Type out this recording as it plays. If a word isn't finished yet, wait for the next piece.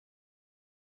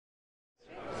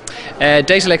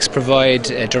Datalex provide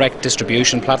direct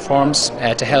distribution platforms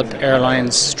to help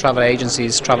airlines, travel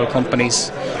agencies, travel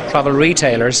companies, travel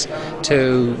retailers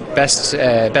to best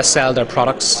sell their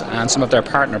products and some of their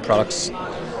partner products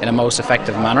in a most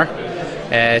effective manner,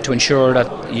 to ensure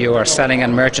that you are selling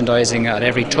and merchandising at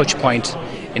every touch point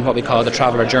in what we call the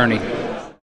traveller journey.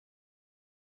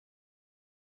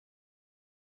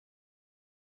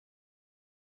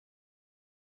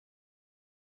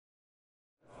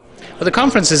 Well, the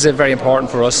conference is very important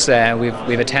for us.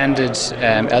 We've attended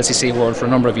LCC World for a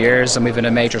number of years, and we've been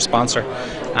a major sponsor,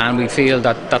 and we feel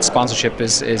that sponsorship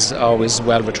is always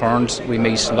well returned. We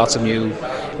meet lots of new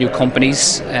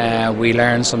companies, we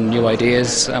learn some new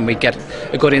ideas, and we get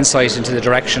a good insight into the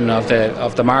direction of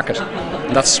the market.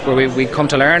 And that's where we come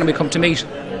to learn and we come to meet.